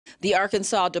The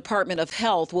Arkansas Department of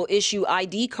Health will issue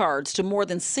ID cards to more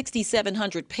than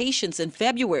 6,700 patients in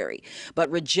February, but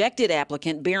rejected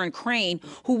applicant Baraon Crane,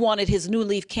 who wanted his new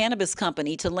Leaf Cannabis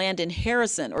Company to land in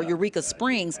Harrison or Eureka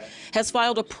Springs, has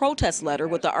filed a protest letter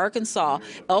with the Arkansas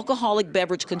Alcoholic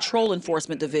Beverage Control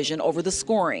Enforcement Division over the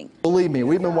scoring. Believe me,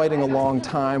 we've been waiting a long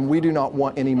time. We do not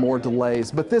want any more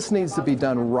delays, but this needs to be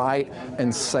done right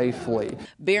and safely.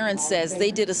 Baraon says they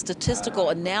did a statistical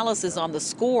analysis on the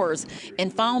scores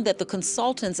and found that the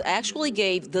consultants actually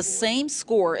gave the same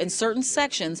score in certain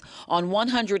sections on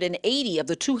 180 of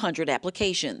the 200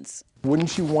 applications.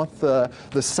 Wouldn't you want the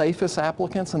safest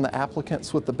applicants and the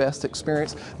applicants with the best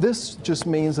experience? This just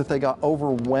means that they got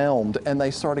overwhelmed and they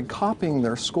started copying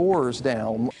their scores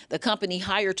down. The company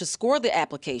hired to score the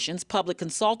applications, Public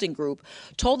Consulting Group,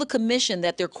 told the commission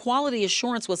that their quality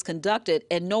assurance was conducted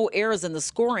and no errors in the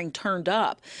scoring turned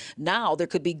up. Now there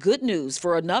could be good news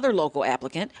for another local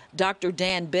applicant, Dr.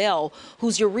 Dan Bell,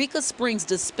 whose Eureka Springs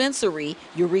dispensary,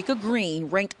 Eureka Green,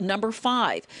 ranked number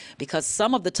 5 because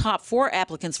some of the top 4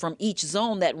 applicants from each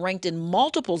zone that ranked in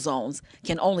multiple zones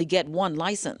can only get one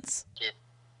license. If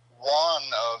one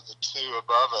of the 2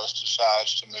 above us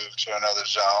decides to move to another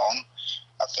zone,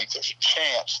 I think there's a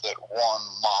chance that one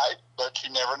might, but you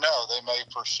never know. They may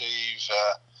perceive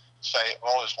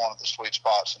Fayetteville as one of the sweet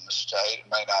spots in the state and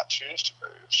may not choose to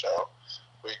move. So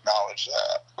we acknowledge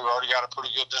that. We've already got a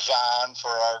pretty good design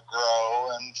for our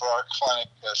grow and for our clinic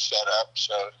set up.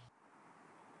 So.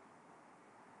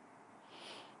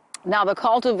 Now, the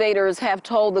cultivators have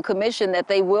told the commission that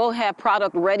they will have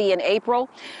product ready in April.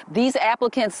 These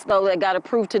applicants, though, that got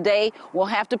approved today will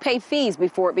have to pay fees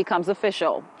before it becomes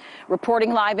official.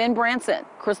 Reporting live in Branson,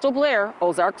 Crystal Blair,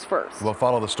 Ozarks First. We'll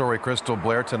follow the story, Crystal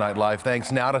Blair, tonight live.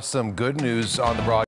 Thanks. Now to some good news on the broadcast.